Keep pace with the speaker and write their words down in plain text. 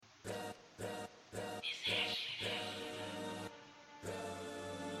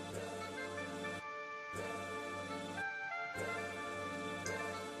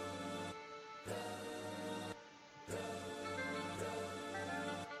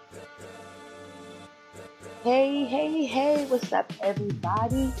Hey, what's up,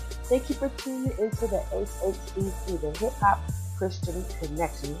 everybody? Thank you for tuning into the HHCC, the Hip Hop Christian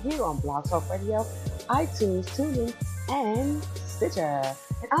Connection, here on Blog Talk Radio, iTunes, TuneIn, and Stitcher.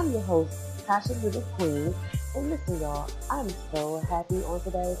 And I'm your host, Tasha the Queen. And listen, y'all, I'm so happy on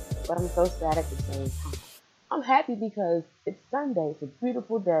today, but I'm so sad at the same time. I'm happy because it's Sunday, it's a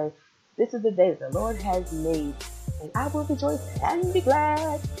beautiful day. This is the day that the Lord has made, and I will rejoice and be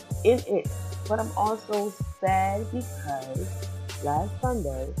glad in it. But I'm also sad because last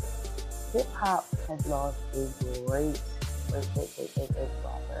Sunday, hip hop has lost a great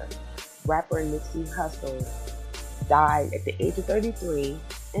rapper. Rapper Nipsey Hussle died at the age of 33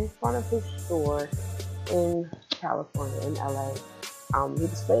 in front of his store in California, in LA. He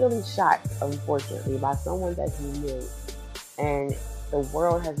was fatally shot, unfortunately, by someone that he knew. And the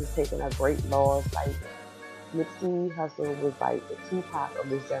world has just taken a great loss. Like, Nipsey Hussle was like the Tupac of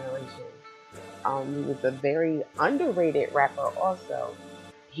this generation. He was a very underrated rapper also.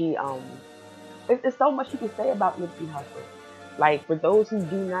 He there's so much you can say about Nipsey Hussle. Like, for those who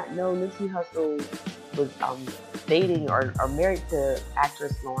do not know, Nipsey Hussle was dating or married to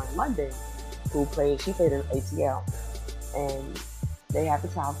actress Lauren London, she played in ATL, and they have a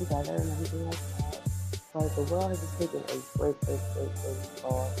child together and everything like that. But the world has just taken a great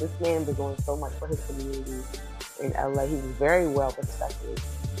loss. This man was doing so much for his community in LA. He was very well respected,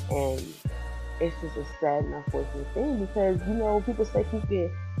 and it's just a sad and unfortunate thing because, people say keep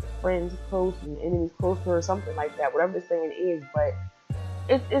your friends close and enemies closer or something like that, whatever the saying is, but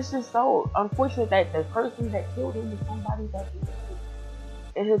it's just so unfortunate that the person that killed him was somebody that he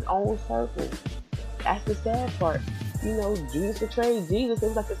knew in his own circle. That's the sad part. Judas betrayed Jesus. It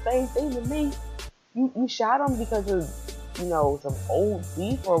was like the same thing to me. You shot him because of, some old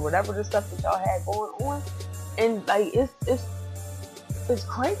beef or whatever the stuff that y'all had going on. And like it's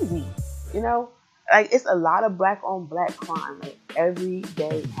crazy, like it's a lot of black on black crime, like every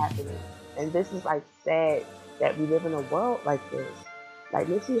day happening. And this is like sad that we live in a world like this. Like,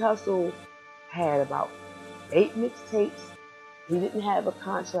 Nipsey Hussle had about 8 mixtapes. He didn't have a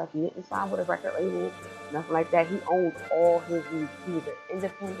contract. He didn't sign with a record label, nothing like that. He owned all his music. He was an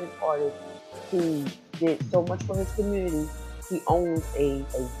independent artist. He did so much for his community. He owns a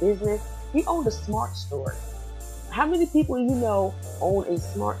business. He owned a smart store. How many people own a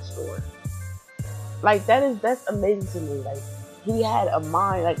smart store? Like, that's amazing to me. Like, he had a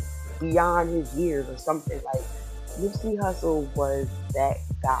mind like beyond his years or something. Like, Nipsey Hussle was that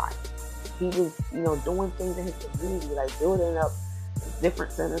guy. He was, doing things in his community, like building up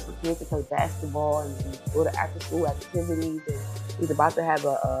different centers for kids to play basketball and go to after school activities. And he's about to have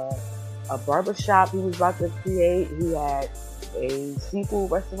a barber shop he was about to create. He had a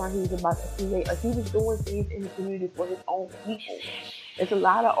seafood restaurant he was about to create. Like, he was doing things in the community for his own people. There's a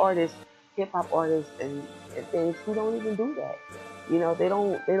lot of artists, hip hop artists and things who don't even do that. They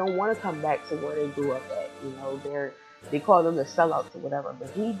don't want to come back to where they grew up at. They call them the sellouts or whatever. But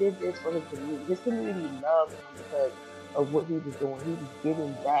he did this for his community. His community loved him because of what he was doing. He was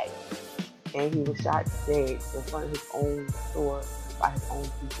giving back. And he was shot dead in front of his own store by his own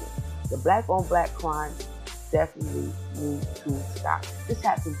people. The black on black crime definitely needs to stop. This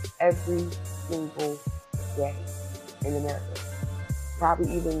happens every single day in America.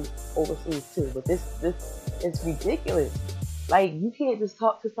 Probably even overseas too. But this is ridiculous. Like, you can't just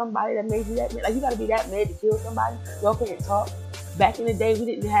talk to somebody that made you that mad. Like, you gotta be that mad to kill somebody. Y'all can't talk. Back in the day, we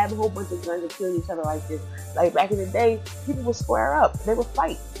didn't have a whole bunch of guns to kill each other like this. Like, back in the day, people would square up. They would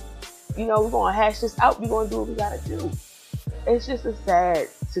fight. We're gonna hash this out. We're gonna do what we gotta do. It's just a sad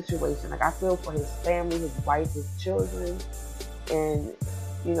situation. Like, I feel for his family, his wife, his children. And,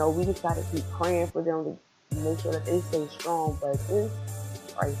 we just gotta keep praying for them to make sure that they stay strong. But this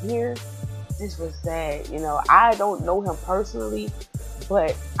right here, this was sad. I don't know him personally,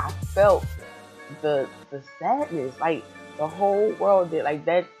 but I felt the sadness. Like, the whole world did. Like,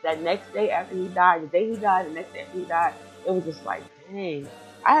 that next day after he died, the day he died, the next day after he died, it was just like, dang.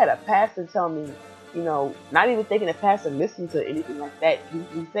 I had a pastor tell me, not even thinking the pastor listened to anything like that.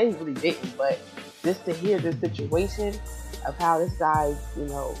 He said he really didn't, but just to hear the situation of how this guy,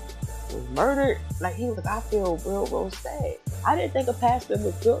 was murdered, like, he was like, I feel real sad. I didn't think a pastor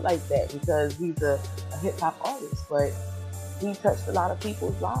was built like that because he's a hip hop artist, but he touched a lot of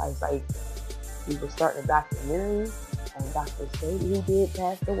people's lives. Like, he was starting a documentary, and Dr. Shady, who did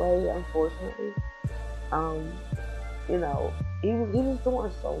pass away, unfortunately. He was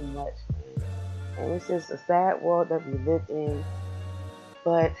doing so much, man. And it's just a sad world that we live in.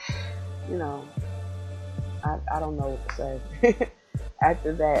 But, I don't know what to say.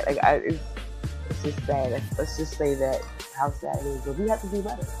 After that, like, it's just sad. Let's just say that how sad it is. But we have to do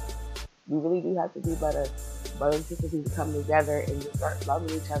better. We really do have to do better. brothers and sisters need to come together and just start loving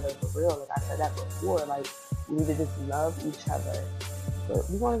each other for real. Like I said that before, like we need to just love each other. But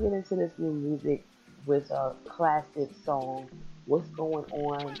we want to get into this new music with a classic song, "What's Going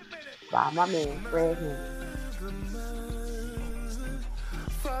On" by my man Fred Henry.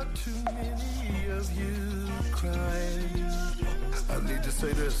 Far too many of you crying. I need to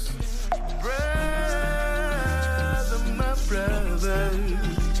say this. Brother, my brother,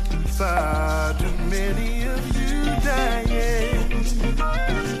 far too many of you dying.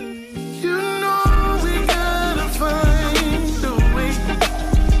 You know we gotta find a way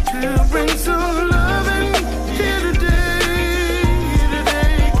to bring some loving here today.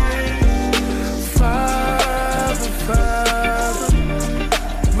 Father, Father,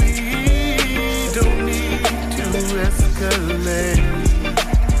 we don't need to escalate.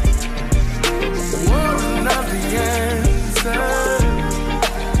 War's not the answer,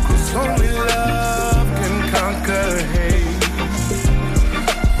 'cause only love can conquer hate.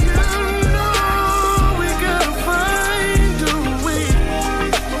 You know we gotta find a way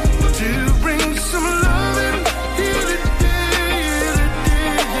to bring some loving here today.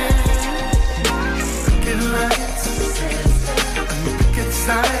 Picket lights and picket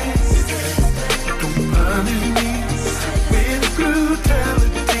signs. Don't punish me with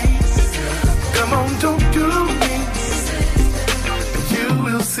brutality. Come on, don't do me. You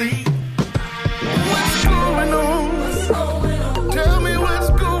will see what's going on. Tell me what's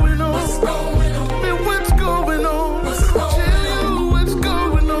going on. Tell me what's going on. Tell you what's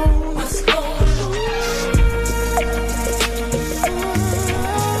going on.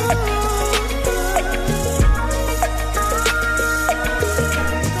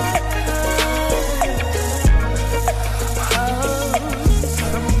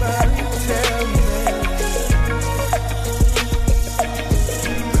 Somebody tell me.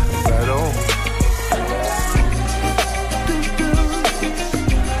 Right on.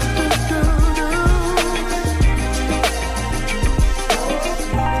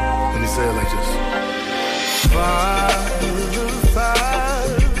 Let me say it like this. Father,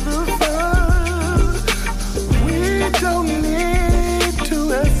 Father, Father, we don't need to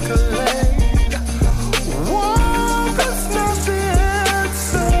escalate. War is not the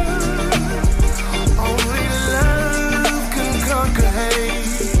answer. Only love can conquer hate.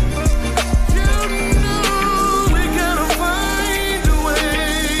 You know we gotta find a way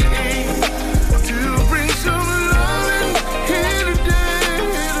to bring some loving here today.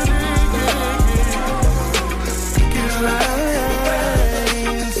 Picket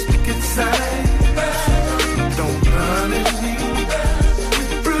lines, picket signs. Don't punish me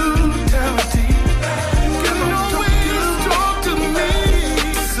with brutality. You know ways to talk to me,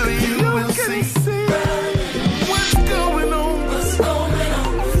 so you will see what's going on.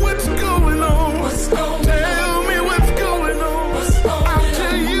 What's going on? Tell me what's going on. I'll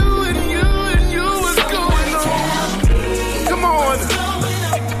tell you and you what's going on. Come on,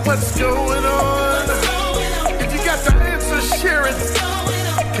 what's going on? If you got the answer, share it.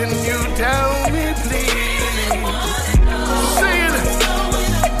 Can you tell me, please? Say it.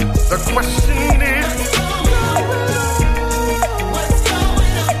 The question is,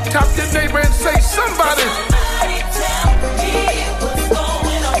 tap your neighbor and say, somebody,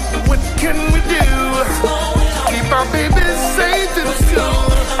 what can we do? Keep our babies safe in school.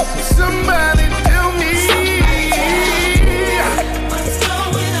 Somebody tell me.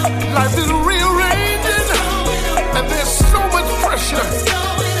 Life is rearranging, and there's so much pressure.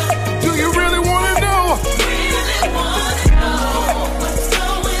 Do you really want to know?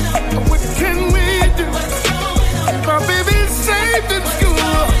 What can we do? Keep our babies safe in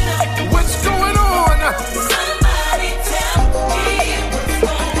school. What's going on?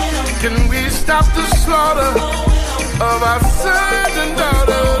 Can we stop the slaughter of our sons and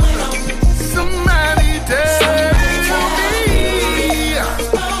daughters? Somebody tell me.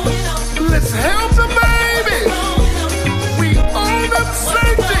 Let's help the baby. We owe them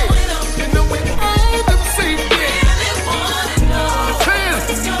safety. You know we owe them safety. Man,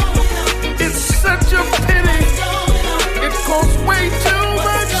 it's such a pity. It costs way too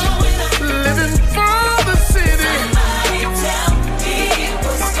much living for the city.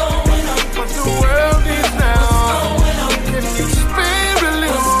 What the world needs now. Can you spare a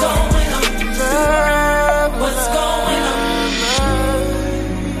little?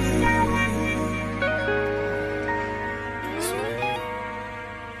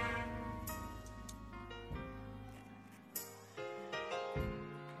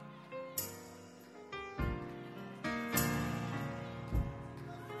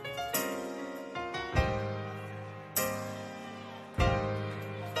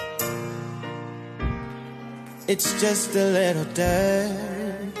 It's just a little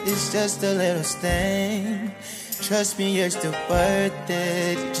dirt, it's just a little stain. Trust me, you're still worth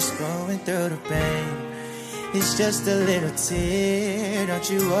it, just going through the pain. It's just a little tear, don't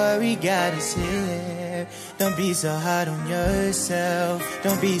you worry, God is here. Don't be so hard on yourself,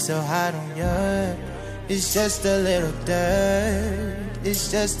 don't be so hard on your. It's just a little dirt, it's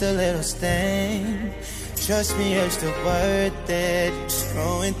just a little stain. Trust me, you're still worth it, just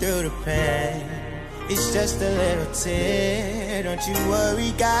going through the pain. It's just a little tear, don't you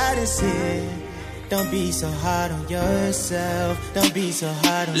worry, God is here. Don't be so hard on yourself. Don't be so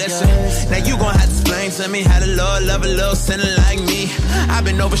hard on yourself. Now you gon' have to explain to me how the Lord love a little sinner like me. I've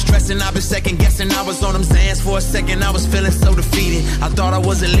been overstressing, I've been second guessing. I was on them Xans for a second, I was feeling so defeated. I thought I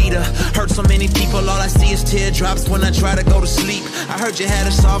was a leader, hurt so many people. All I see is teardrops when I try to go to sleep. I heard you had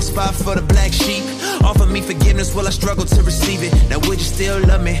a soft spot for the black sheep. Offer me forgiveness while I struggle to receive it. Now would you still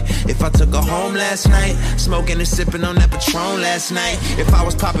love me if I took her home last night? Smoking and sipping on that Patron last night. If I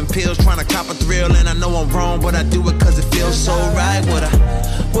was popping pills trying to cop a thrill. And I know I'm wrong, but I do it cause it feels so right.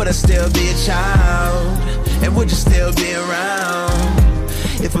 Would I still be a child? And would you still be around?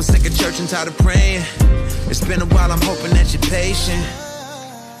 If I'm sick of church and tired of praying, it's been a while, I'm hoping that you're patient.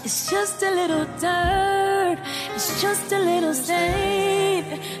 It's just a little dirt, it's just a little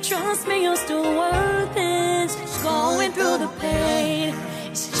stain. Trust me, you're still worth it, going through the pain.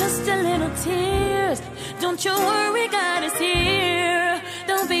 It's just a little tears, don't you worry, God is here.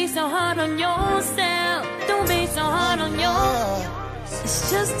 Don't be so hard on yourself, don't be so hard on yourself. It's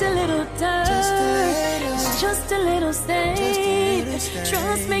just a little dirt, it's just a little stain.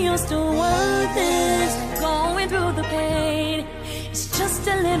 Trust me, you're still worth it, going through the pain. It's just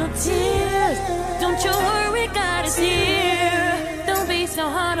a little tears, don't you worry, God is here. Don't be so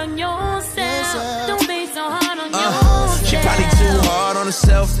hard on yourself, don't be so hard on yourself. She probably too hard on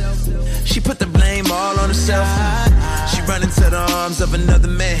herself, she put the blame all on herself. She run into the arms of another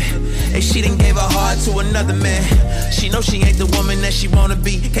man, and she done gave her heart to another man. She know she ain't the woman that she wanna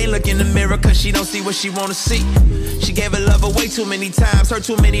be. Can't look in the mirror cause she don't see what she wanna see. She gave her love away too many times, heard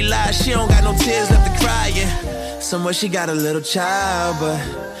too many lies. She don't got no tears left to cry, yeah. Somewhere she got a little child, but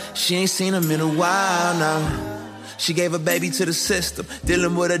she ain't seen him in a while now. She gave her baby to the system,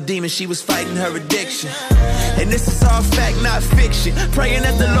 dealing with a demon, she was fighting her addiction. And this is all fact, not fiction, praying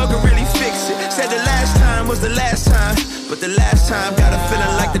that the Lord can really fix it. Said the last time was the last time, but the last time got her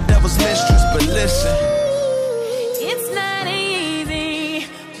feeling like the devil's mistress. But listen, it's not easy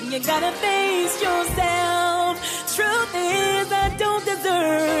when you gotta face yourself. Truth is, I don't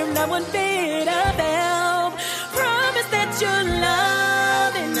deserve not one bit of help. Promise that you'll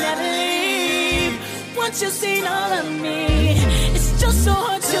love and never leave. Once you've seen all of me, it's just so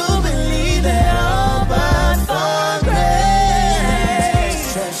hard to believe that all but for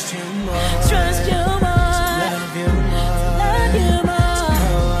grace. Trust you more, Trust you more, love you more, love you more.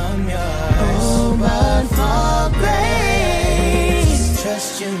 know I'm yours. All but for grace.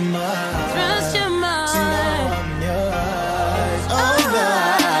 Trust you more, Trust you more. know I'm yours. All but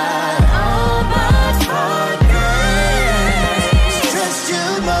for grace. Trust you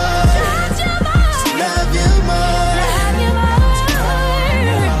more, Trust you more. love you more. Love you more.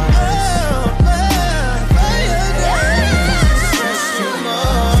 Trust you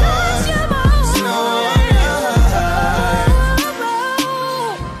more, Trust you more. know I'm yours.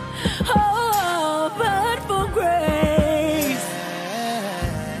 Oh, but for grace.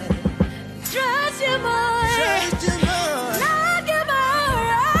 Trust you more. Trust you more. Love you more.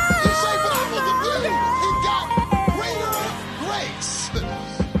 You say, but I was abused. He got greater grace.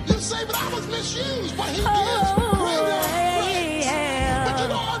 You say, but I was misused. But he gives greater grace. But you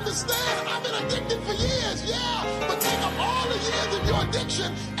don't understand. I've been addicted for years, yeah. But take up all the years of your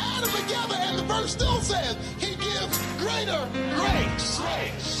addiction, add them together, and the verse still says, he gives greater grace.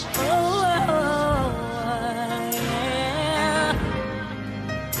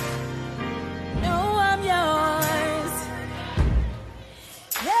 No, I'm yours.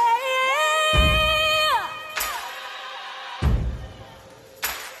 Yeah.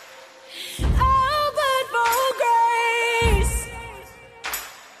 Oh, but for grace.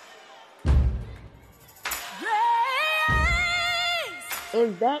 Grace.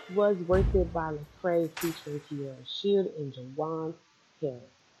 And that was Worth It by Lecrae featuring Tierra Sheard and Jawan Harris.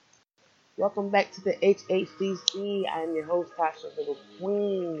 Welcome back to the HHCC. I am your host, Tasha Little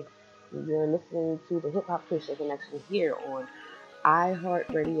Queen. And you're listening to the Hip Hop Christian Connection here on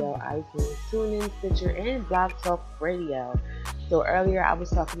iHeartRadio, iTunes, TuneIn, Stitcher, and Blog Talk Radio. So earlier I was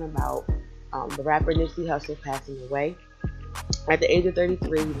talking about the rapper Nipsey Hussle passing away. At the age of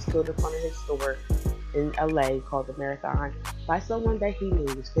 33, he was killed in front of his store in LA called the Marathon by someone that he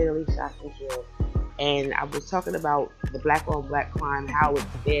knew was fatally shot and killed And I was talking about the black on black crime, how it's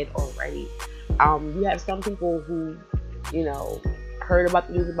dead already. You have some people who, you know, heard about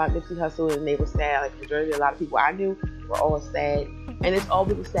the news about Nipsey Hussle and they were sad. Like, majority, a lot of people I knew were all sad. And it's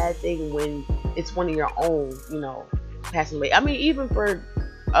always a sad thing when it's one of your own, you know, passing away. I mean, even for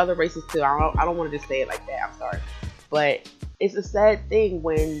other races too. I don't want to just say it like that. I'm sorry. But it's a sad thing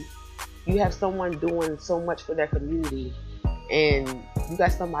when you have someone doing so much for their community and you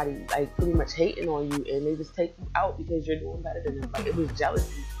got somebody like pretty much hating on you and they just take you out because you're doing better than them. Like, it was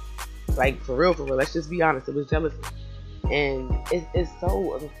jealousy. Like, for real. Let's just be honest. It was jealousy. And it's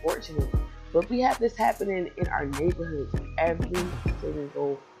so unfortunate. But we have this happening in our neighborhoods every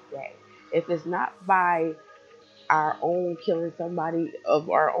single day. If it's not by our own killing somebody of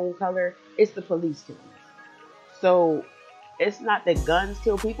our own color, it's the police killing us. So it's not that guns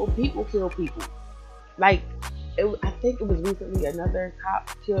kill people, people kill people. Like, I think it was recently another cop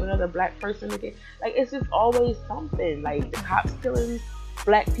killed another black person again. Like, it's just always something. Like, the cops killing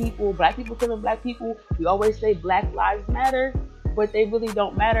black people killing black people. We always say Black Lives Matter, but they really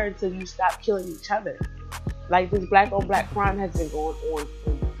don't matter until you stop killing each other. Like, this black on black crime has been going on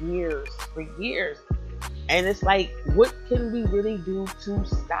for years. And it's like, what can we really do to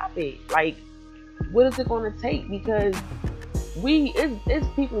stop it? Like, what is it going to take? Because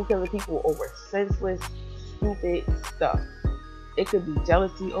it's people killing people over senseless, stupid stuff. It could be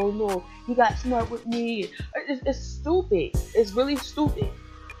jealousy. Oh no, he got smart with me. It's stupid. It's really stupid.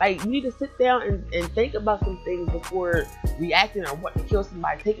 Like, you need to sit down and think about some things before reacting or wanting to kill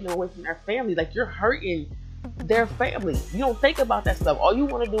somebody, taking them away from their family. Like, you're hurting their family. You don't think about that stuff. All you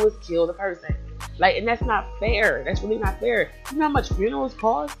want to do is kill the person. Like, and that's not fair. That's really not fair. You know how much funerals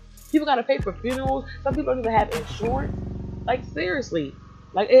cost? People got to pay for funerals. Some people don't even have insurance. Like, seriously.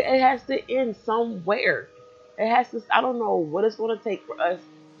 Like, it has to end somewhere. It has to. I don't know what it's going to take for us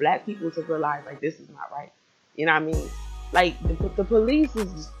black people to realize, like, this is not right. You know what I mean? Like, the police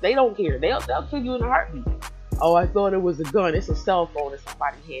they don't care. They'll kill you in a heartbeat. Oh, I thought it was a gun. It's a cell phone in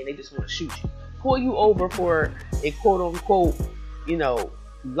somebody's hand. They just want to shoot you. Pull you over for a quote unquote, you know,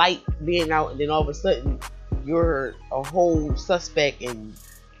 light being out, and then all of a sudden you're a whole suspect and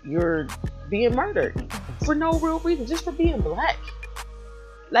you're being murdered for no real reason, just for being black.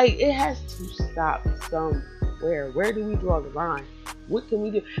 Like, it has to stop somewhere. Where do we draw the line? What can we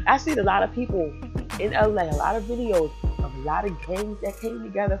do? I seen a lot of people in LA, a lot of videos of a lot of gangs that came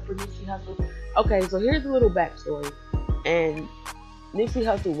together for Nipsey Hussle. Okay, so here's a little backstory. And Nipsey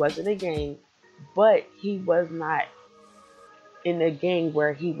Hussle wasn't a gang, but he was not in a gang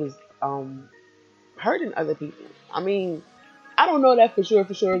where he was hurting other people. I mean, I don't know that for sure,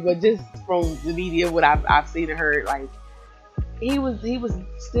 but just from the media, what I've seen and heard, like, he was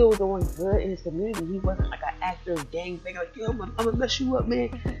still doing good in his community. He wasn't like an active gang thing, like, yo, I'm gonna mess you up, man.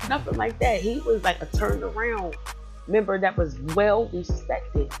 Nothing like that. He was like a turned around member that was well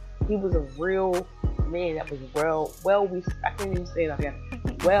respected. He was a real man that was I can't even say it like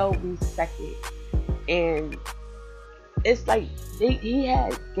that. Well respected. And it's like he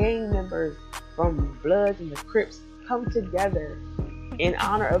had gang members from Bloods and the Crips come together in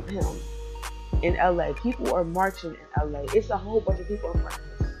honor of him in LA. People are marching in LA. It's a whole bunch of people in front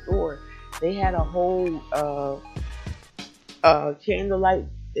of the store. They had a whole candlelight.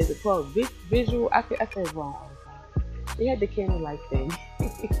 Is it called visual? I said it wrong all the time. They had the candlelight thing.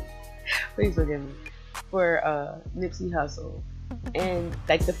 Please forgive me. For Nipsey Hussle. And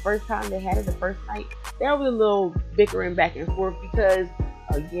like the first time they had it, the first night, there was a little bickering back and forth because,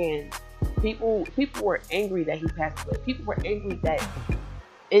 again, people were angry that he passed away. People were angry that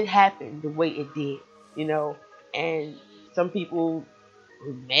it happened the way it did, you know. And some people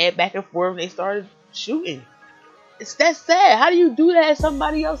were mad back and forth and they started shooting. That's sad. How do you do that at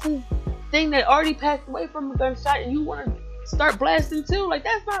somebody else's thing that already passed away from a gunshot and you want to start blasting too? Like,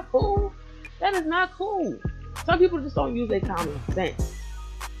 that's not cool. That is not cool. Some people just don't use their common sense.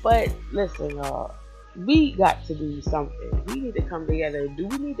 But listen, y'all, we got to do something. We need to come together. Do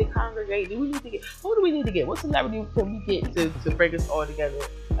we need to congregate? Who do we need to get? What celebrity can we get to bring us all together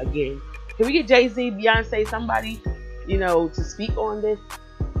again? Can we get Jay-Z, Beyonce, somebody, you know, to speak on this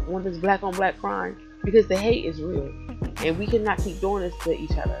black on black crime? Because the hate is real. And we cannot keep doing this to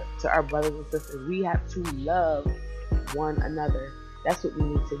each other, to our brothers and sisters. We have to love one another. That's what we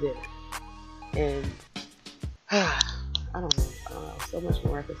need to do. And I don't know. So much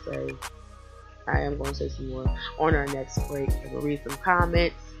more I could say. I am going to say some more on our next break. I'm going to read some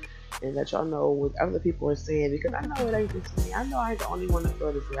comments and let y'all know what other people are saying, because I know it ain't just me. I know I ain't the only one that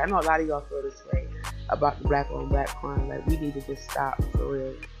feel this way. I know a lot of y'all feel this way about the black on black crime. Like, we need to just stop for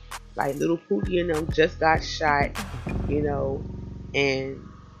real. Like, little Pookie and them just got shot, you know, and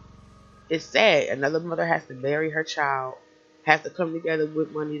it's sad. Another mother has to bury her child, has to come together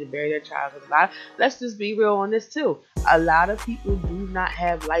with money to bury their child. Let's just be real on this too. A lot of people do not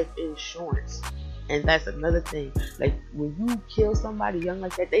have life insurance. And that's another thing. Like, when you kill somebody young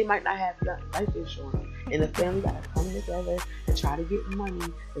like that, they might not have life insurance. And the family got to come together and try to get money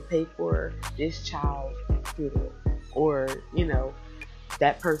to pay for this child's funeral. Or, you know,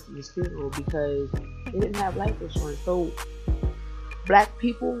 that person's funeral because they didn't have life insurance. So, black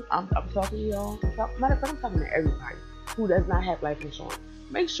people, I'm talking to y'all. Matter of fact, I'm talking to everybody who does not have life insurance.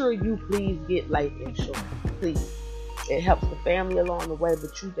 Make sure you please get life insurance. Please. It helps the family along the way,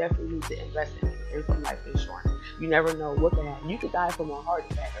 but you definitely need to invest in some life insurance. You never know what can happen. You could die from a heart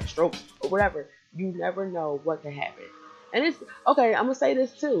attack or stroke or whatever. You never know what can happen. And it's okay. I'm gonna say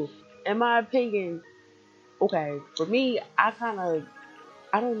this too. In my opinion, okay, for me, I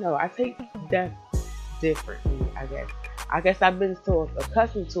don't know. I take death differently. I guess I've been so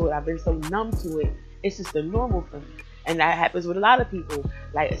accustomed to it. I've been so numb to it. It's just the normal for me, and that happens with a lot of people.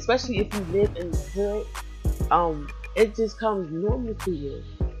 Like, especially if you live in the hood, it just comes normal to you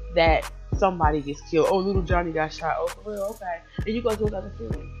that somebody gets killed. Oh, little Johnny got shot. Oh, for real? Okay. And you go to another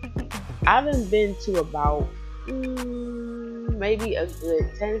funeral. I haven't been to about maybe a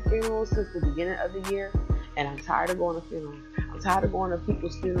good 10 funerals since the beginning of the year, and I'm tired of going to funerals. I'm tired of going to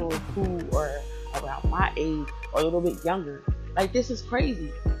people's funerals who are around my age or a little bit younger. Like, this is crazy.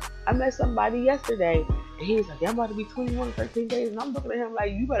 I met somebody yesterday, and he was like, I'm about to be 21 in 13 days. And I'm looking at him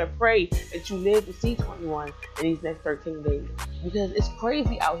like, you better pray that you live to see 21 in these next 13 days. Because it's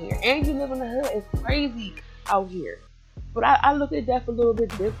crazy out here. And you live in the hood. It's crazy out here. But I look at death a little bit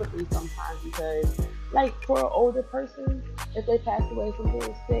differently sometimes because, like, for an older person, if they pass away from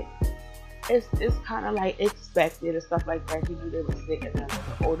being sick, it's kind of like expected and stuff like that. People that were sick and then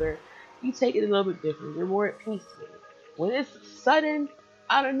older, you take it a little bit different. You're more at peace with it. When it's sudden,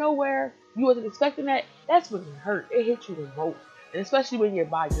 out of nowhere, you wasn't expecting that, that's when it hurt. It hits you the most. And especially when you're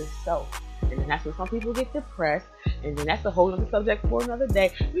by yourself. And then that's when some people get depressed. And then that's a whole other subject for another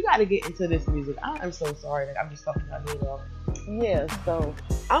day. We got to get into this music. I am so sorry that I'm just talking about it all. Yeah, so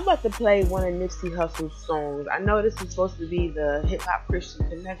I'm about to play one of Nipsey Hussle's songs. I know this is supposed to be the hip-hop Christian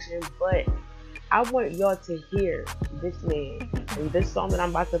connection, but I want y'all to hear this man. And this song that I'm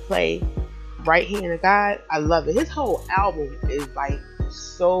about to play, Right Hand of God, I love it. His whole album is like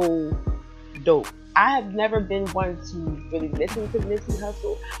so dope. I have never been one to really listen to Nipsey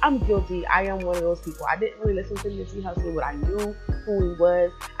Hussle. I'm guilty. I am one of those people. I didn't really listen to Nipsey Hussle, but I knew who he was.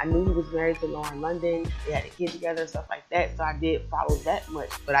 I knew he was married to Lauren London. They had a kid together and stuff like that. So I did follow that much,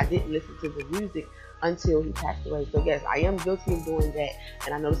 but I didn't listen to the music until he passed away. So yes, I am guilty of doing that.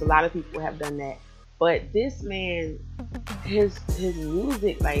 And I notice a lot of people have done that. But this man, his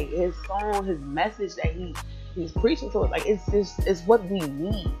music, like his song, his message that he's preaching to us, like it's what we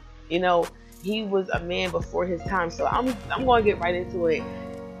need. You know, he was a man before his time. So I'm going to get right into it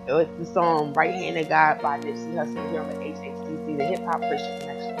with the song Right Hand of God by Nipsey Hussle here on the HHTC, the Hip Hop Christian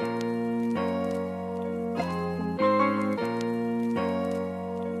Connection.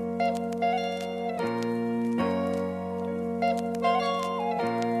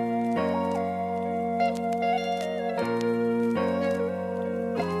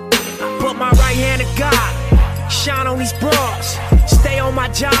 Put my right hand to God, shine on these bras, stay on my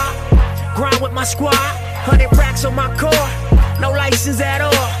job, grind with my squad, 100 racks on my car, no license at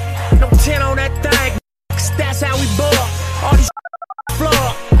all, no 10 on that thing, that's how we ball, all these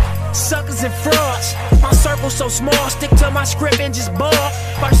flawed, suckers and frauds, my circle so small, stick to my script and just ball,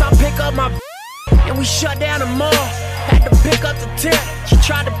 first I pick up my and we shut down the mall, had to pick up the tent, she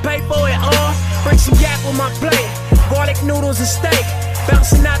tried to pay for it all, bring some yak with my plate, garlic noodles and steak,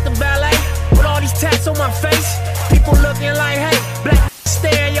 bouncing out the ballet, with all these tats on my face, people looking like, hey, black,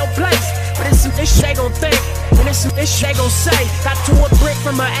 stay in your place, but it's some shit they gon' think, and it's some shit they gon' say, got to a brick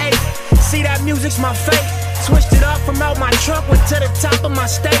from an 8, see that music's my fate, switched it up from out my trunk, went to the top of my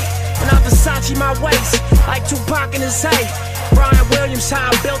state, and I Versace my waist, like Tupac in his hay, Brian Williams,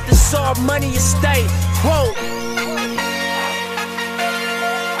 how I built this all money estate, whoa.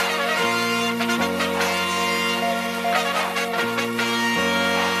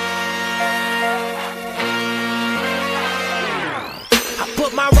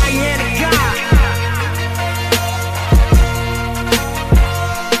 Put my right hand in God.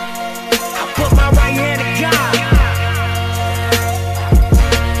 I put my right hand in God.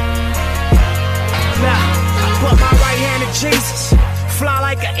 Nah, I put my right hand in Jesus. Fly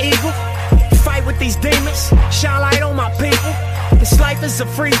like an eagle. Fight with these demons. Shine light on my people. This life is a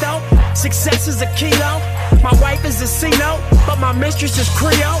free throw. Success is a kilo. My wife is a C-note, but my mistress is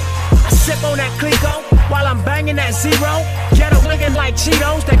Creole. I sip on that Clico. while I'm banging that zero. Ghetto looking like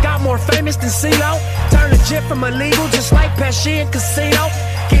Cheetos that got more famous than CeeLo. Turn legit from illegal, just like Pesci and Casino.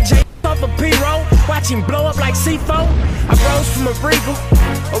 Get J off a P-roll, watch him blow up like C4. I rose from a Regal,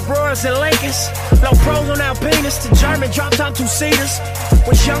 Auroras and Lakers. Low pros on Alpinas to German drop top 2-seaters.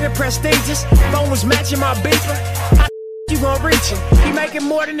 Was young and prestigious, phone was matching my beeper. You gon' reach him, he making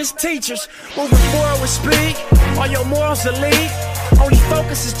more than his teachers. Moving forward with speed, all your morals are lead. Only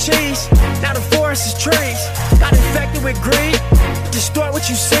focus is cheese, now the forest is trees. Got infected with greed, distort what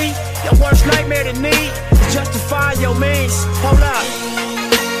you see. Your worst nightmare to need is justify your means. Hold up.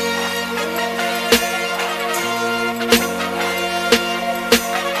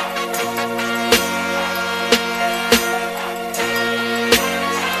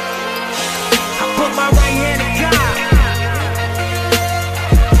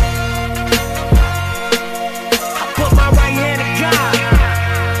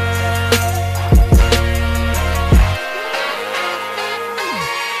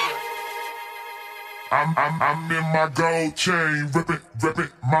 I'm in my gold chain, rip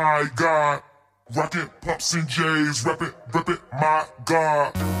it, my God. Rockin' pumps and J's, rip it, my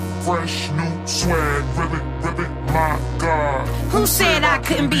God. Fresh new swag, rip it, my God. Who said I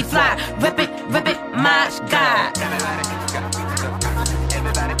couldn't be fly? Rip it, my God.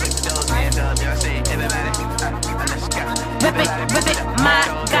 Everybody put those hands up, y'all say everybody. Let's go. Rip it, my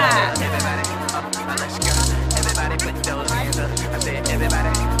God. Everybody, let's go. Everybody put those hands up. I said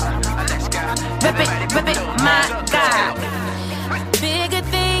everybody. Let's go. Rip it, my God. Bigger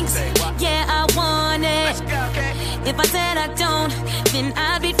things, yeah, I want it. If I said I don't, then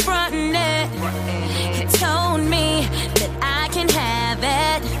I'd be frontin' it. He told me that I can have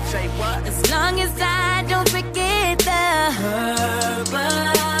it, as long as I don't forget the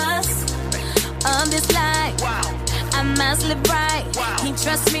purpose of this life. I must live right. He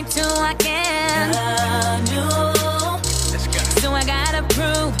trusts me till I can. So I gotta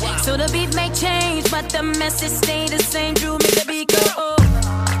prove. So the beat may change, but the message stay the same. Drew me the beat go.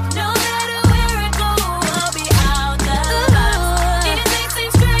 No matter where I go, I'll be out the box. It may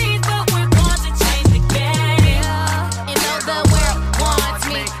seem strange, but we're going to change the game. You know the world wants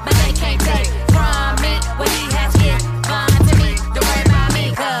me, but they can't take from me what he has given to me. Don't worry about me,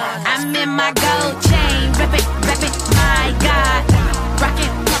 'cause I'm in my gold chain. Rip it, my God.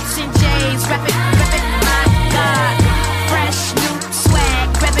 Rockin' pumps and J's. Rip it, my God. Fresh new swag.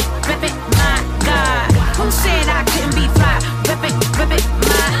 Rip it, my God. Who said I couldn't be fly? Rip it, my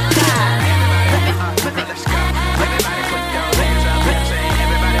God.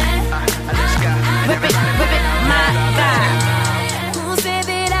 Rip it, rip it, my God. Who said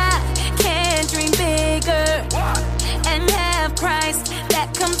that I can't dream bigger and have Christ that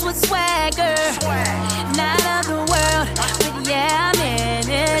comes with swagger? Not of the world, but yeah, I'm in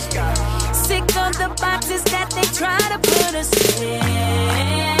it. Sick of the boxes that they try to put us in.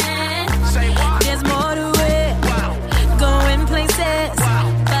 There's more to it, going places,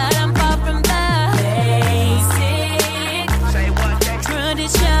 but I'm far from the basic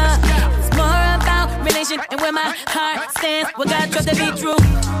tradition. It's more about relation and where my heart stands. What God trusts to be true.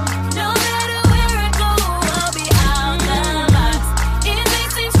 No matter where I go, I'll be out the box. It may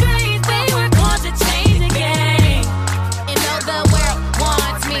seem strange, but we're going to change the game. You know the world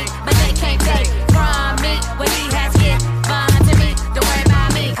wants me, but they can't take from me what he has given to me. Don't worry about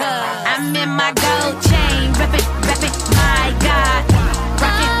me, 'cause I'm in my gold chain. Rip it, my God.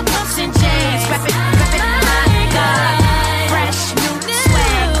 Rockin' pumps and J's. Rip it, my God. Fresh new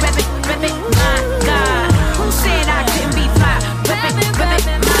swag. Rip it, my God. Who said I couldn't be fly? Rip it, my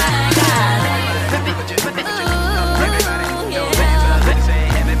God. Rip it,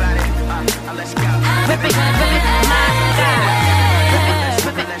 Let's go. Rip it, my God.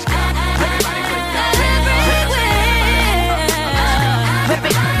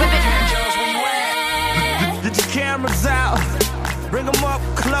 Get your cameras out, bring them up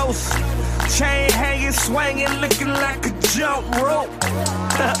close. Chain hanging, swinging, looking like a jump rope.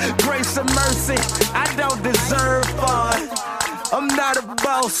 Grace and mercy, I don't deserve fun. I'm not a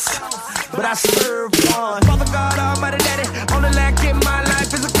boss, but I serve one. Father God, Almighty Daddy, only lack in my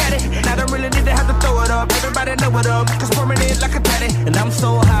life is a caddy. And I don't really need to have to throw it up. Everybody know it up, cause permanent like a daddy. And I'm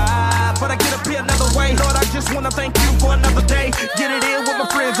so high, but I get up here another way. Lord, I just wanna thank you for another day. Get it in with my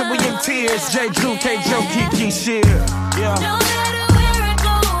friends and we in tears. J. Drew, K. Joe, Kiki, shit. Yeah. No matter where I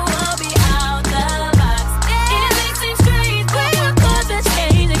go, I'll be out the box. It may seem strange, but we're going to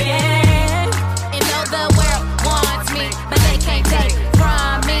change again. You know the world wants me, but they can't take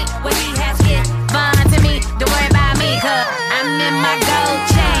from me what he has given to me. Don't worry about me, 'cause I'm in my gold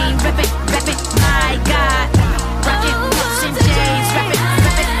chain. Rip it, my God. Rockin' boots and J's. Rip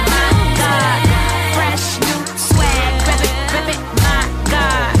it, my God. Fresh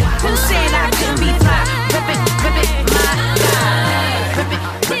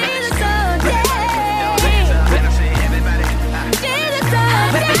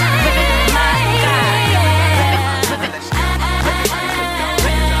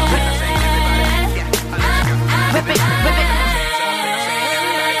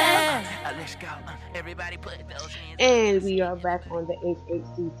And we are back on the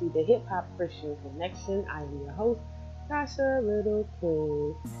HHCC, the Hip Hop Christian Connection. I'm your host, Tasha Little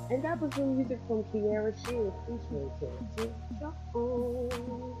Queen. And that was the music from Kiara Shears featuring Tim Jones.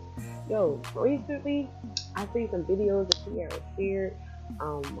 Yo, recently I seen some videos of Kiara Shears,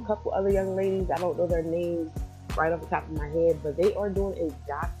 a couple other young ladies. I don't know their names right off the top of my head, but they are doing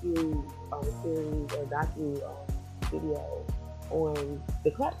a docu series or docu video on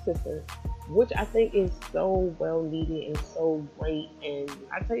the Clap Sisters, which I think is so well needed and so great. And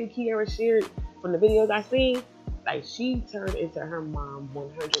I tell you, Kiara Shears, from the videos I seen, like, she turned into her mom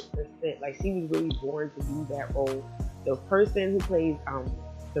 100%. Like, she was really born to do that role. The person who plays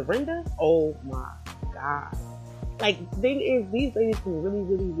Dorinda, oh my god. Like, the thing is, these ladies can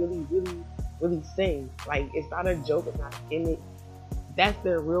really sing. Like, it's not a joke, it's not a gimmick. That's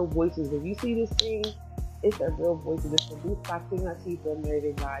their real voices. If you see this thing, it's their real voices. It's produced by Queen Latifah, Mary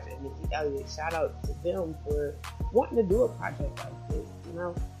J. Blige, and Missy Elliott. Shout out to them for wanting to do a project like this. You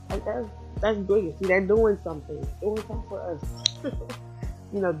know, like, that's brilliant. See, they're doing something for us.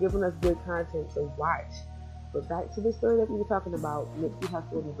 You know, giving us good content to watch. But back to the story that we were talking about, Nipsey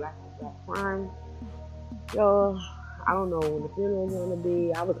Hussle and the Black on Black crime. Yo, I don't know when the funeral is going to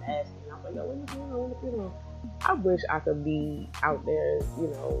be. I was asking. I was like, yo, when the funeral? I wish I could be out there, you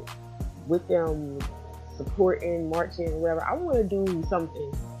know, with them, supporting, marching, whatever. I want to do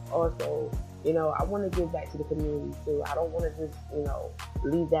something also. You know, I want to give back to the community too. I don't want to just, you know,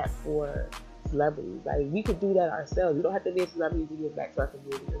 leave that for celebrities. Like, we could do that ourselves. You don't have to be a celebrity to give back to our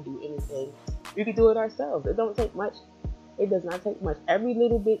community or do anything. We could do it ourselves. It don't take much. It does not take much. Every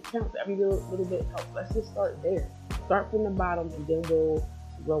little bit counts. Every little bit helps. Let's just start there. Start from the bottom, and then we'll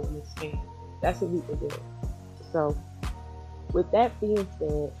grow and expand. That's what we can do. So, with that being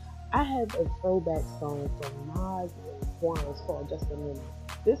said, I have a throwback song from Nas and Quan. It's called Just a Minute.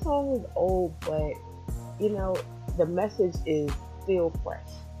 This song is old, but, you know, the message is still fresh.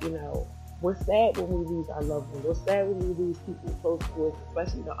 You know, we're sad when we lose our loved ones. We're sad when we lose people close to us,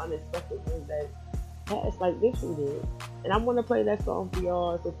 especially the unexpected ones that passed like Nipsey did. And I'm going to play that song for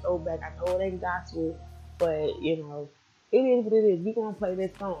y'all. It's a throwback. I know it ain't gospel, but, you know, it is what it is. We're going to play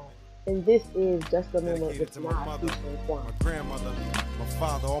this song. And this is Just a Moment with Nas featuring Quan. My grandmother, my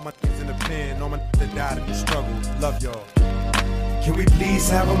father, all my kids in the pen, all my that died in the struggle. Love y'all. Can we please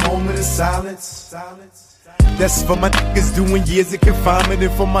have a moment of silence? That's for my niggas doing years of confinement,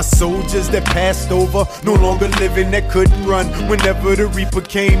 and for my soldiers that passed over, no longer living, that couldn't run whenever the Reaper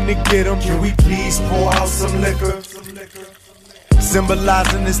came to get them. Can we please pour out some liquor?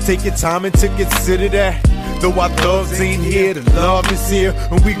 Symbolizing this, take your time and to consider that. Though our loves ain't here, the love is here,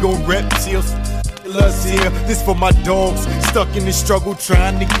 and we gon' rep till us here. This for my dogs, stuck in the struggle,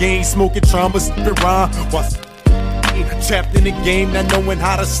 trying to gain, smoking trauma, spit rhyme, while trapped in the game, not knowing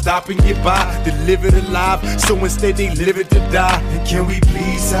how to stop and get by. They live it alive, so instead they live it to die. And can we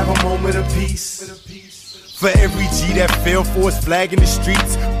please have a moment of peace? For every G that fell for his flag in the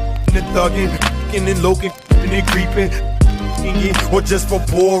streets, and the thugging, and then loking, and then creeping, or just for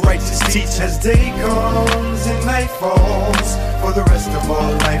poor righteous teach. As day comes and night falls, for the rest of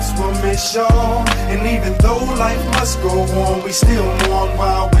our lives we'll miss y'all. And even though life must go on, we still mourn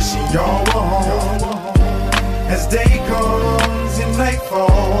while wishing y'all were home. As day comes and night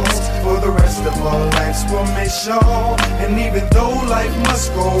falls, for the rest of our lives we'll miss y'all. And even though life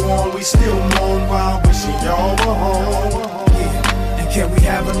must go on, we still mourn while wishing y'all were home. Yeah. And can we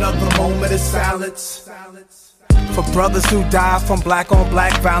have another moment of silence? For brothers who die from black on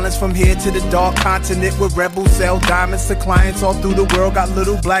black violence, from here to the dark continent where rebels sell diamonds to clients all through the world, got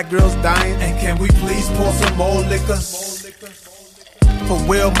little black girls dying. And can we please pour some more liquors? For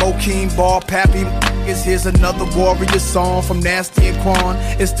Will, Mokeem, Ball, Pappy, here's another warrior song from Nasty and Quan.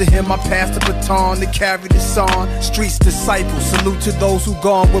 It's to him I pass the baton to carry this on. Streets disciples, salute to those who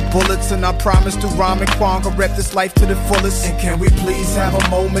gone with bullets, and I promise to rhyme and Quan can rep this life to the fullest. And can we please have a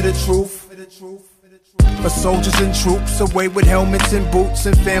moment of truth? For soldiers and troops away with helmets and boots,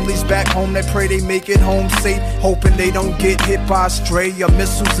 and families back home that pray they make it home safe, hoping they don't get hit by a stray or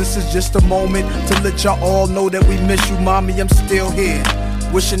missiles. This is just a moment to let y'all all know that we miss you, mommy. I'm still here,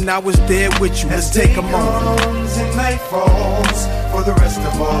 wishing I was there with you. Let's take a moment. As day comes and night falls, for the rest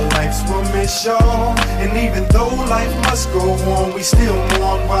of our lives we'll miss y'all. And even though life must go on, we still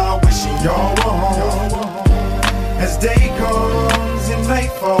mourn while wishing y'all were home. As day comes and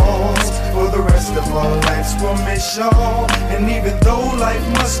night falls, for the rest of our lives we'll miss y'all. And even though life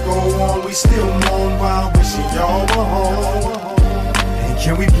must go on, we still mourn while wishing y'all were home. And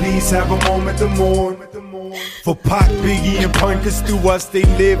can we please have a moment to mourn? For Pac, Biggie, and Pun, cause through us they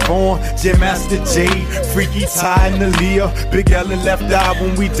live on. Jam Master J, Freaky Ty, and Aaliyah. Big L and Left Eye,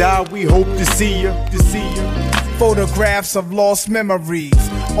 when we die we hope to see ya. Photographs of lost memories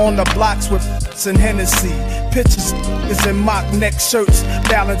on the blocks with and Hennessy. Pictures is in mock neck shirts,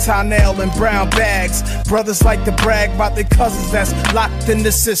 Valentine L and brown bags. Brothers like to brag about their cousins that's locked in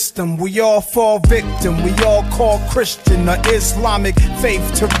the system. We all fall victim, we all call Christian or Islamic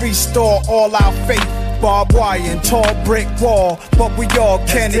faith to restore all our faith. Barbed wire and tall brick wall, but we all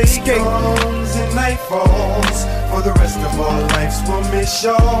can't escape. Day comes and night falls, for the rest of our lives we'll miss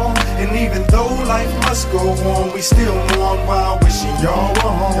y'all. And even though life must go on, we still mourn while wishing y'all were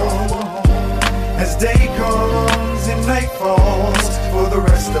home. As day comes and night falls, for the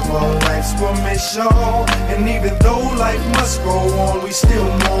rest of our lives we'll miss y'all. And even though life must go on, we still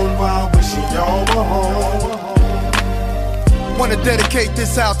mourn while wishing y'all were home. Wanna dedicate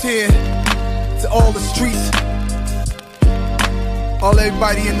this out here to all the streets, all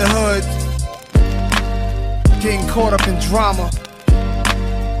everybody in the hood, getting caught up in drama,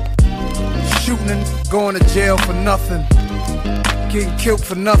 shooting and going to jail for nothing, getting killed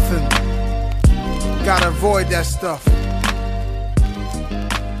for nothing. Gotta avoid that stuff.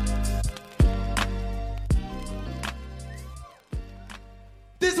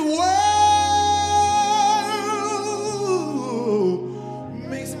 This world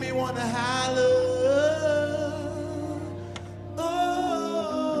makes me want to holler.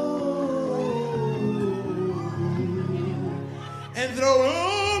 And throw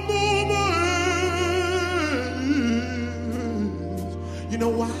up all my hands. You know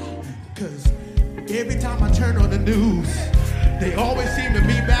why? Because every time I turn on the news, they always seem to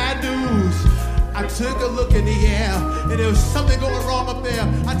be bad news. I took a look in the air, and there was something going wrong up there.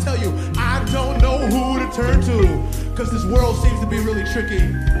 I tell you, I don't know who to turn to, because this world seems to be really tricky.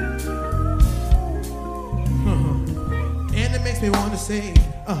 And it makes me want to say,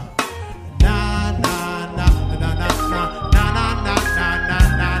 na na na na na na na na na na na na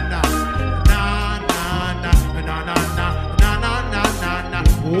na na na na.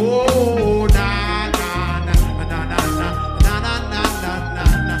 Oh, na na na na na na na na na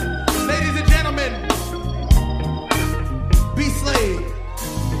na. Ladies and gentlemen, be slave.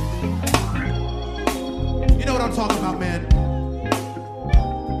 You know what I'm talking about, man.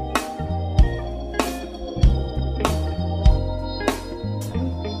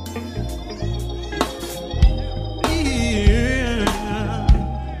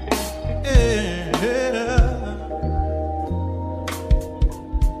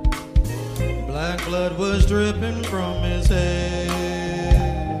 Blood was dripping from his head.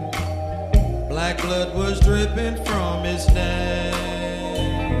 Black blood was dripping from his neck.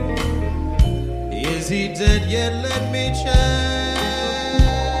 Is he dead yet? Let me check.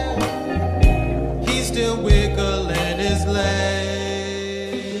 He's still wiggling his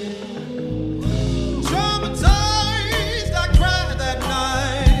leg. Traumatized, I cried that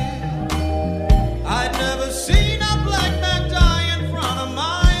night. I'd never seen a black man die in front of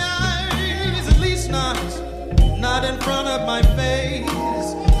my not in front of my face.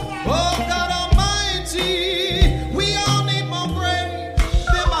 Oh God Almighty, we all need more grace.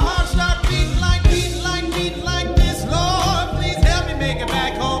 Then my heart start beating like this. Lord, please help me make it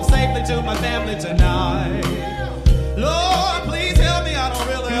back home safely to my family tonight. Lord, please help me. I don't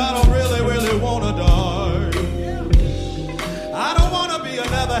really wanna die. I don't wanna be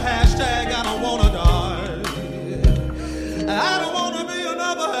another hashtag. I don't wanna die. I don't wanna be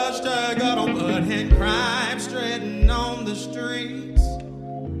another hashtag. I don't put hate crime straighten on the streets.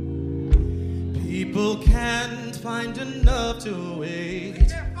 People can't find enough to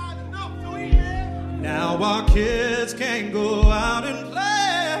eat. Now our kids can't go out and play.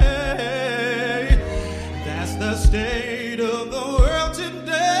 That's the state of the world today.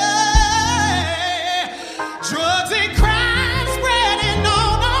 Drugs and crime spreading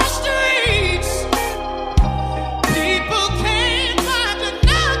on our streets. People can't find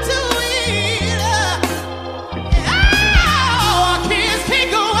enough to eat. Our kids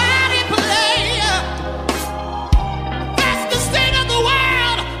can't go out and play. That's the state of the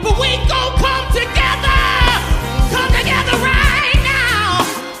world. But we gon' come together. Come together right now.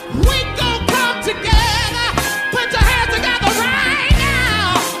 We gon' come together. Put your hands together.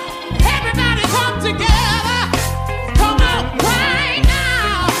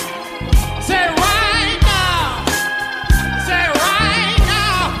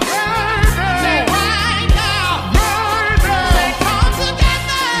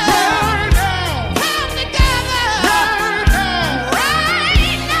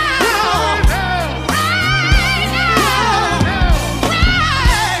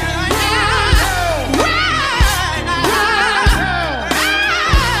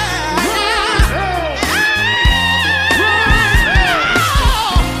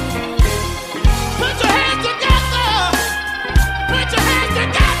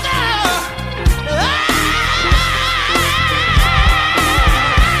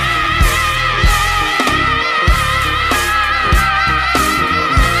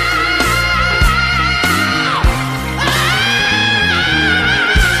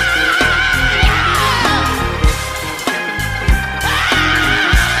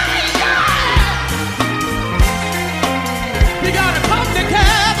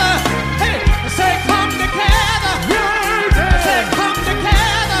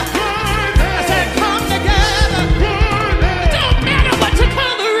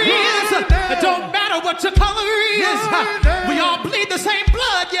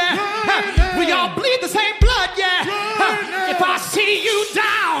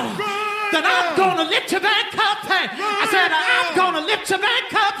 lift your back up, hey. I said, I'm gonna lift your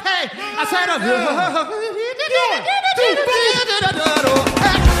back up, hey. I said,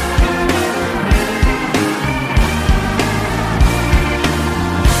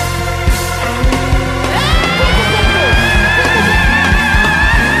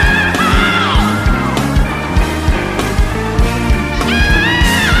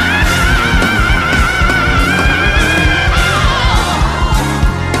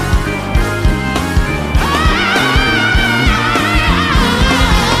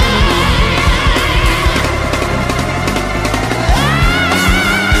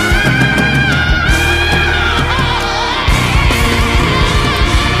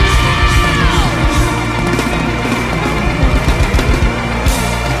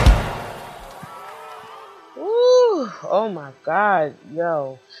 Oh my God,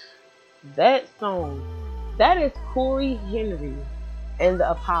 yo, that song, that is Corey Henry and the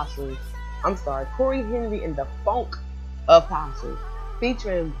Apostles. I'm sorry, Corey Henry and the Funk Apostles,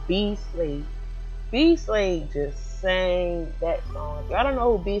 featuring B Slade. B Slade just sang that song. If y'all don't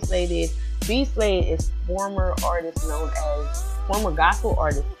know who B Slade is, B Slade is former gospel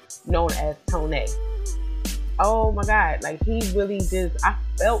artist known as Tone. Oh my God, like he really just, I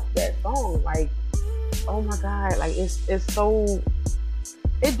felt that song, like, oh my God, like it did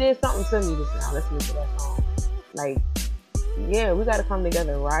something to me just now listening to that song. Like, yeah, we gotta come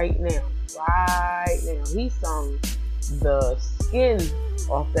together right now. He sung the skin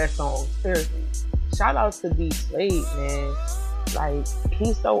off that song, seriously. Shout out to B Slade, man. Like,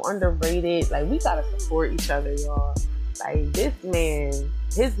 he's so underrated. Like, we gotta support each other, y'all. Like, this man,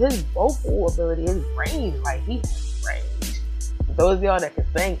 his vocal ability, his range, like, he has range. Those of y'all that can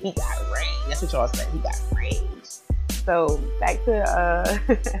sing, he got range. That's what y'all say, he got range. So, back to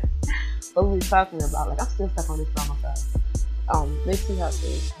what we were talking about. Like, I'm still stuck on this song myself. Nipsey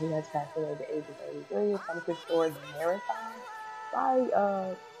Hussle, who has passed away at the age of 33, from his story, The Marathon,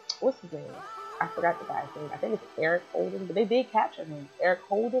 by, what's his name? I forgot the guy's name. I think it's Eric Holden, but they did capture him. Eric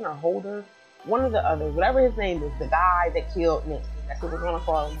Holden or Holder, one of the others, whatever his name is, the guy that killed Nipsey. That's what we're gonna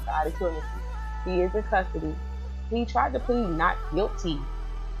call him, the guy that killed Nipsey. He is in custody. He tried to plead not guilty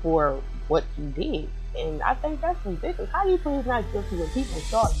for what he did, and I think that's ridiculous. How do you plead not guilty when people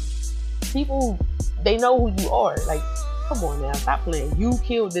saw you? People, they know who you are. Like, come on now, stop playing. You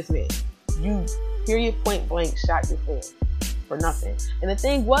killed this man. You, period, point blank, shot this man for nothing. And the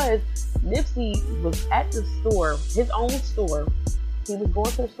thing was, Nipsey was at the store, his own store. He was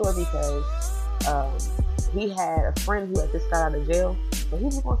going to the store because he had a friend who had just got out of jail. So he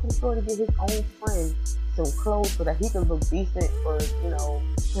was going to the store to get his own friend some clothes so that he could look decent for, you know,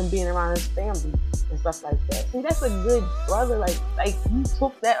 him being around his family and stuff like that. See, that's a good brother. Like you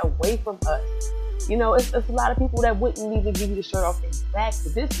took that away from us. You know, it's a lot of people that wouldn't even give you the shirt off his back.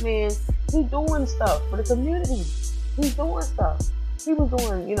 But this man, he's doing stuff for the community. He's doing stuff. He was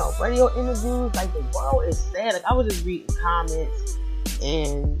doing, you know, radio interviews. Like, the world is sad. Like, I was just reading comments,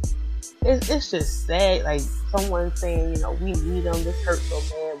 and it's just sad. Like, someone saying, you know, we need him. This hurts so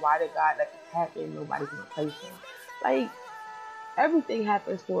bad. Why did God let this happen? Nobody's gonna replace him. Like, everything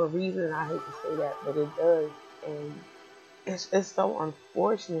happens for a reason. And I hate to say that, but it does. And it's so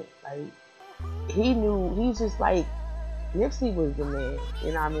unfortunate. Like, he knew. He's just like, Nipsey was the man.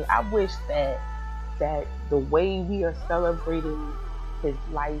 You know what I mean? I wish that the way we are celebrating his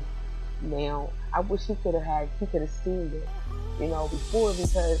life now, I wish he could have seen it, you know, before,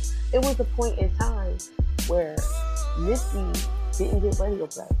 because it was a point in time where Nipsey didn't get radio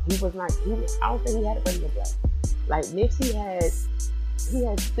play. I don't think he had a radio play. Like, Nipsey had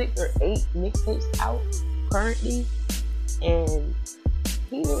 6 or 8 mixtapes out currently, and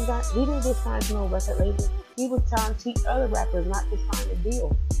he didn't get signed to no record label. He was trying to teach other rappers not to sign a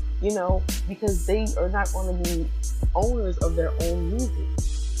deal, you know, because they are not going to be owners of their own music.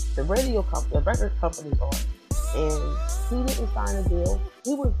 The record companies are. And he didn't sign a deal.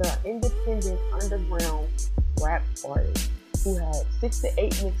 He was an independent underground rap artist who had 6 to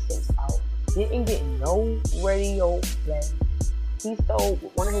 8 mixtapes out. Didn't get no radio play. He sold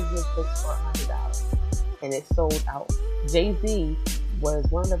one of his mixtapes for $100, and it sold out. Jay-Z was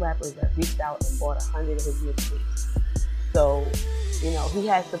one of the rappers that reached out and bought 100 of his mixtapes. So, you know, he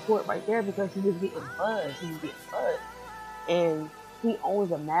had support right there because he was getting buzz. And he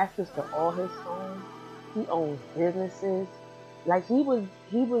owns a masters to all his songs. He owns businesses. Like, he was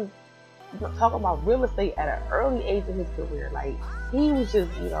talking about real estate at an early age in his career. Like, he was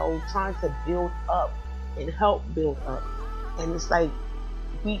just, you know, trying to build up and help build up. And it's like,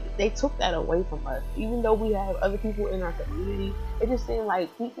 they took that away from us. Even though we have other people in our community, it just seemed like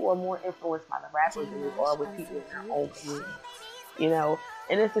people are more influenced by the rappers than they are with people in their own community. You know?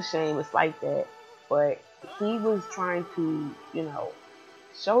 And it's a shame. It's like that. but he was trying to,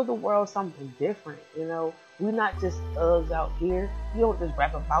 show the world something different. We're not just thugs out here. We don't just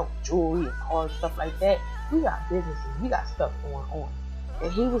rap about jewelry and cars, stuff like that. We got businesses. We got stuff going on.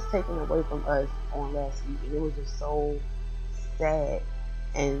 And he was taken away from us on last week, and it was just so sad.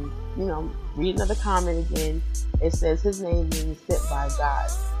 And, read another comment again. It says his name means sent by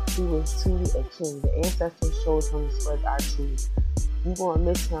God. He was truly a king. The ancestors showed him to spread our truth. You're going to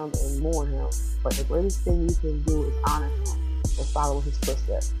miss him and mourn him, but the greatest thing you can do is honor him and follow his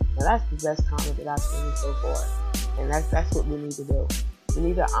footsteps. Now that's the best comment that I've seen so far. And that's what we need to do. We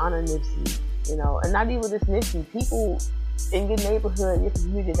need to honor Nipsey, and not even just Nipsey. People in your neighborhood, in your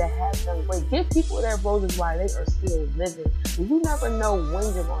community that have done great. Give people their roses while they are still living. You never know when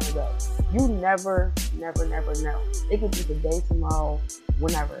you're going to go. You never know. It could be today, tomorrow,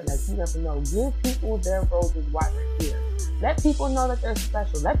 whenever. You never know. Give people their roses while they're here. Let people know that they're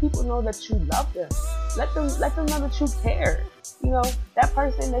special. Let people know that you love them. Let them know that you care. That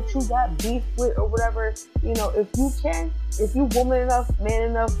person that you got beef with or whatever, if you can, if you woman enough, man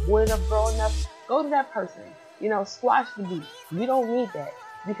enough, boy enough, girl enough, go to that person. Squash the beef. You don't need that.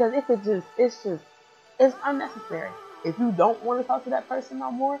 Because it's unnecessary. If you don't want to talk to that person no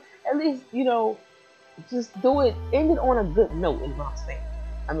more, at least, just do it. End it on a good note is what I'm saying.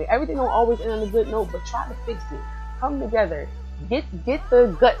 I mean, everything don't always end on a good note, but try to fix it. Come together. Get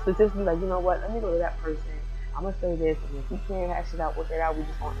the guts to just be like, you know what, let me go to that person. I'm going to say this, and if we can't hash it out, work it out, we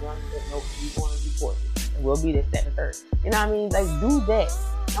just want to run a good note, and we want to report it. And we'll be this, that, and third. You know what I mean? Do that.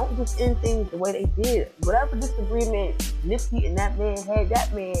 Don't just end things the way they did. Whatever disagreement Nipsey and that man had,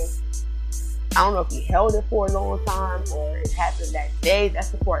 I don't know if he held it for a long time or it happened that day. That's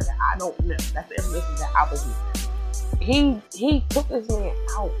the part that I don't know. That's the information that I was missing. He took this man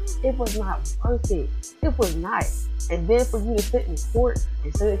out. It was not worth it. It was not. And then for you to sit in court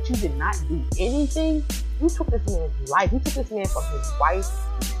and say that you did not do anything, you took this man's life. You took this man from his wife,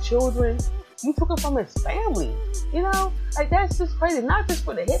 his children. You took it from his family. That's just crazy. Not just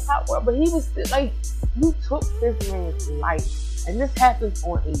for the hip hop world, but he was you took this man's life. And this happens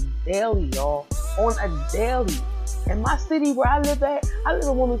on a daily, y'all. On a daily. In my city where I live at, I live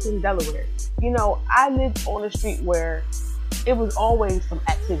in Wilmington, Delaware. I lived on a street where it was always some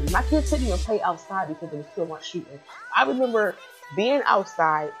activity. My kids couldn't even play outside because there was still much shooting. I remember being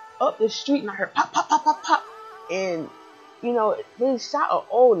outside up the street and I heard pop, pop, pop, pop, pop. And, they shot an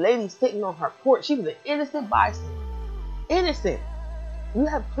old lady sitting on her porch. She was an innocent bystander. Innocent. You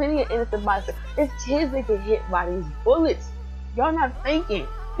have plenty of innocent bystanders. It's kids that get hit by these bullets. Y'all not thinking.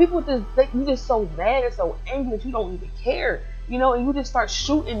 People just think you just so mad and so angry that you don't even care. And you just start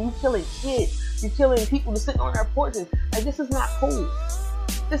shooting. You killing kids. You killing people just sitting on their porches. This is not cool.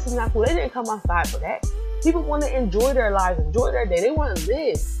 This is not cool. They didn't come outside for that. People want to enjoy their lives, enjoy their day. They want to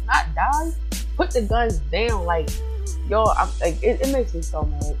live, not die. Put the guns down. Y'all, it makes me so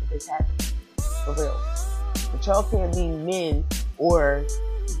mad that this happens. For real. But y'all can't be men or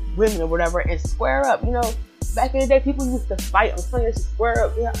women or whatever and square up. Back in the day, people used to fight. I'm telling you, to square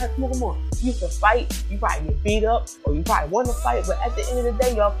up. Yeah, come on. You used to fight. You probably get beat up, or you probably want to fight. But at the end of the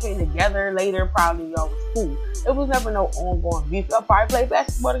day, y'all came together later. Probably y'all was cool. It was never no ongoing beef. Y'all probably played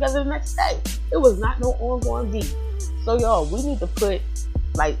basketball together the next day. It was not no ongoing beef. So y'all, we need to put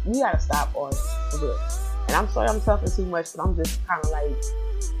we gotta stop all this for real. And I'm sorry I'm talking too much, but I'm just kind of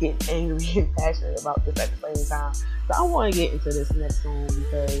getting angry and passionate about this at the same time. So I want to get into this next song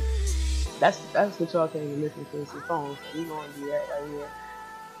because that's what y'all came to listen to, some songs. So we're going to do that right here.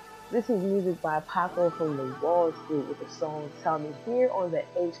 This is music by Paco from the Wall Street with the song Tell Me here on the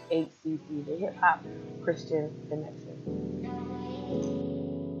HHCC, the Hip Hop Christian Connection.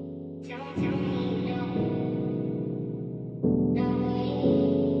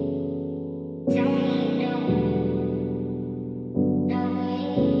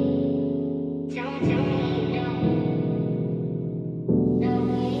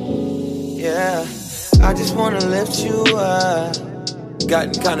 Yeah, I just wanna lift you up.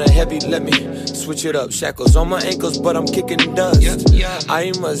 Gotten kinda heavy, let me switch it up. Shackles on my ankles, but I'm kicking dust.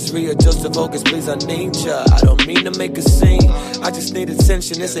 I must readjust the focus, please, I need ya. I don't mean to make a scene, I just need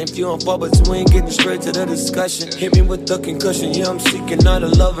attention. This ain't few and far between, getting straight to the discussion. Hit me with the concussion, yeah, I'm seeking out a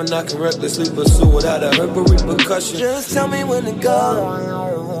love, and I can recklessly pursue without a hurt repercussion. Just tell me when to go.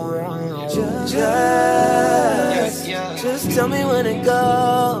 Just tell me when to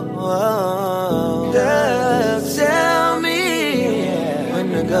go. Just tell me when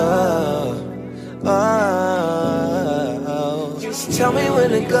to go. Oh, just tell me when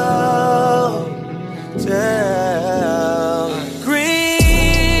to go. Tell.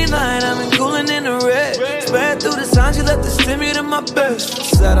 Green light, I've been cooling in the red. Spread through the signs, you left the street. send me to my best.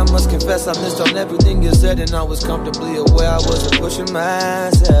 Sad, I must confess, I missed on everything you said, and I was comfortably aware I wasn't pushing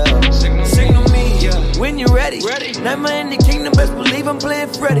myself. Signal me, when you're ready. Now I'm in the kingdom, best believe I'm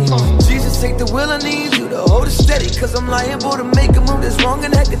playing Freddy. Jesus, take the wheel, I need you to hold it steady, cause I'm liable to make a move that's wrong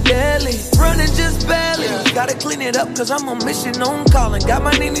and heck deadly. Running just barely, gotta clean it up, cause I'm on mission, on calling. Got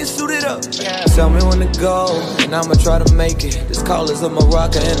my name suited up. Tell me when to go, and I'ma try to make it. This call is a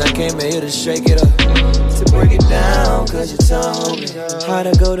Morocco, and I came here to shake it up. To break it down, cause you told me how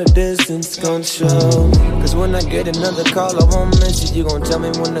to go the distance, control. Cause when I get another call, I won't miss you. You gon' tell me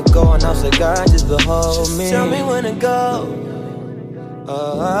when to go, and I'll say, God, just behold me. Tell me when to go.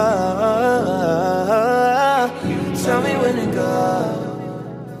 Tell me when to go.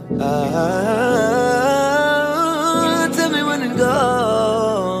 Tell me when to go.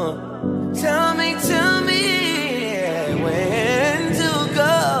 Tell me when to go.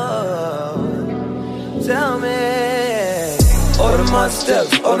 Tell me. Order my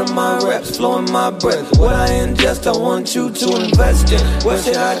steps, order my reps, flowing my breath. What I ingest, I want you to invest in. Where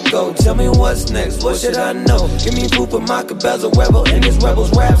should I go? Tell me what's next, what should I know? Give me proof of my cabals, rebel in this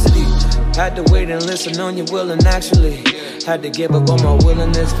rebel's rhapsody. Had to wait and listen on your will and actually had to give up on my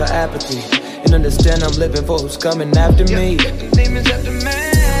willingness for apathy. And understand I'm living for who's coming after me. Demons after me.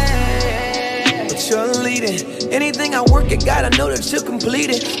 But you're leading. Anything I work at, God, I know that you'll complete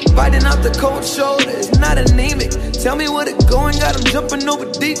it. Fighting out the cold shoulder is not anemic. Tell me what it's going, got him jumping over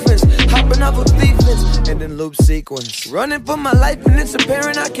defense, hopping off of defense, and then loop sequence. Running for my life and it's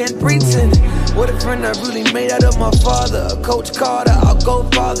apparent I can't pretend. What a friend I really made out of my father, Coach Carter, I'll go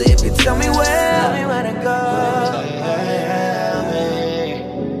farther if you tell me where. Tell me where to go.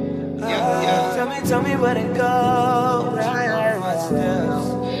 Tell me where to go.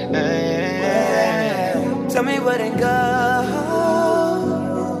 Tell me where to go.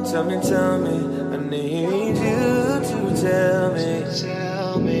 Tell me, I need you to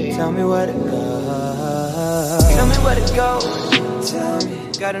tell me where to go. Tell me where to go. Tell me,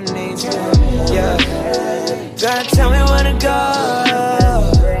 gotta need you. Yeah, gotta tell me where to go.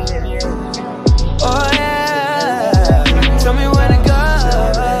 Oh yeah, tell me where to go.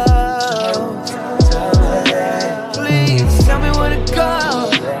 Please tell me where to go.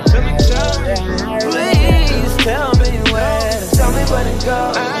 Please tell me where. Tell me where to go.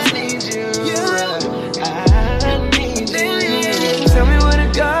 I need you. I need you. Tell me where to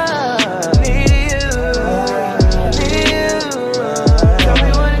go. Need you. Need you. Tell me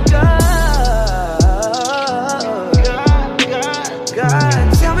where to go. God,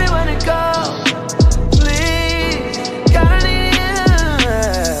 tell me where to go. Please, God, I need you.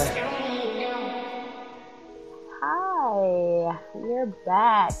 Hi, we're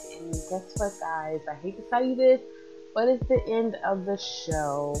back. And guess what, guys? I hate to tell you this, but it's the end of the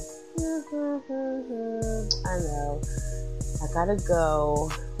show. I know. I gotta go.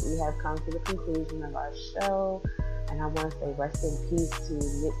 We have come to the conclusion of our show, and I want to say rest in peace to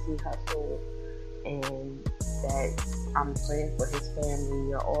Nipsey Hussle, and that I'm praying for his family.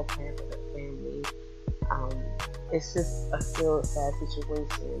 You're all praying for the family. It's just a still sad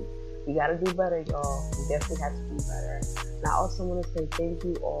situation. We gotta do better, y'all. We definitely have to do better. And I also want to say thank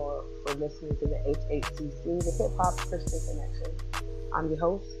you all for listening to the HHCC, the Hip Hop Christian Connection. I'm your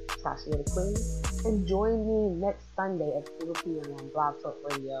host, Tasha the Queen, and join me next Sunday at 4 p.m. on Blog Talk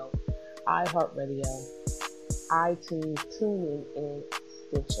Radio, iHeartRadio, iTunes, TuneIn, and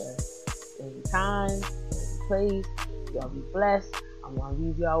Stitcher. Anytime, any place. Y'all be blessed. I'm gonna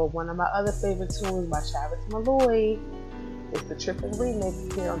leave y'all with one of my other favorite tunes by Travis Malloy. It's the Trippin'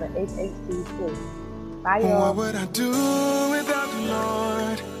 Remix here on the HHCC. Bye, y'all. What would I do without the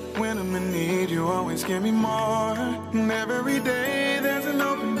Lord? When I'm in need, you always give me more. And every day there's an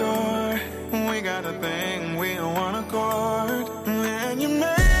open door. We got a thing we don't wanna go.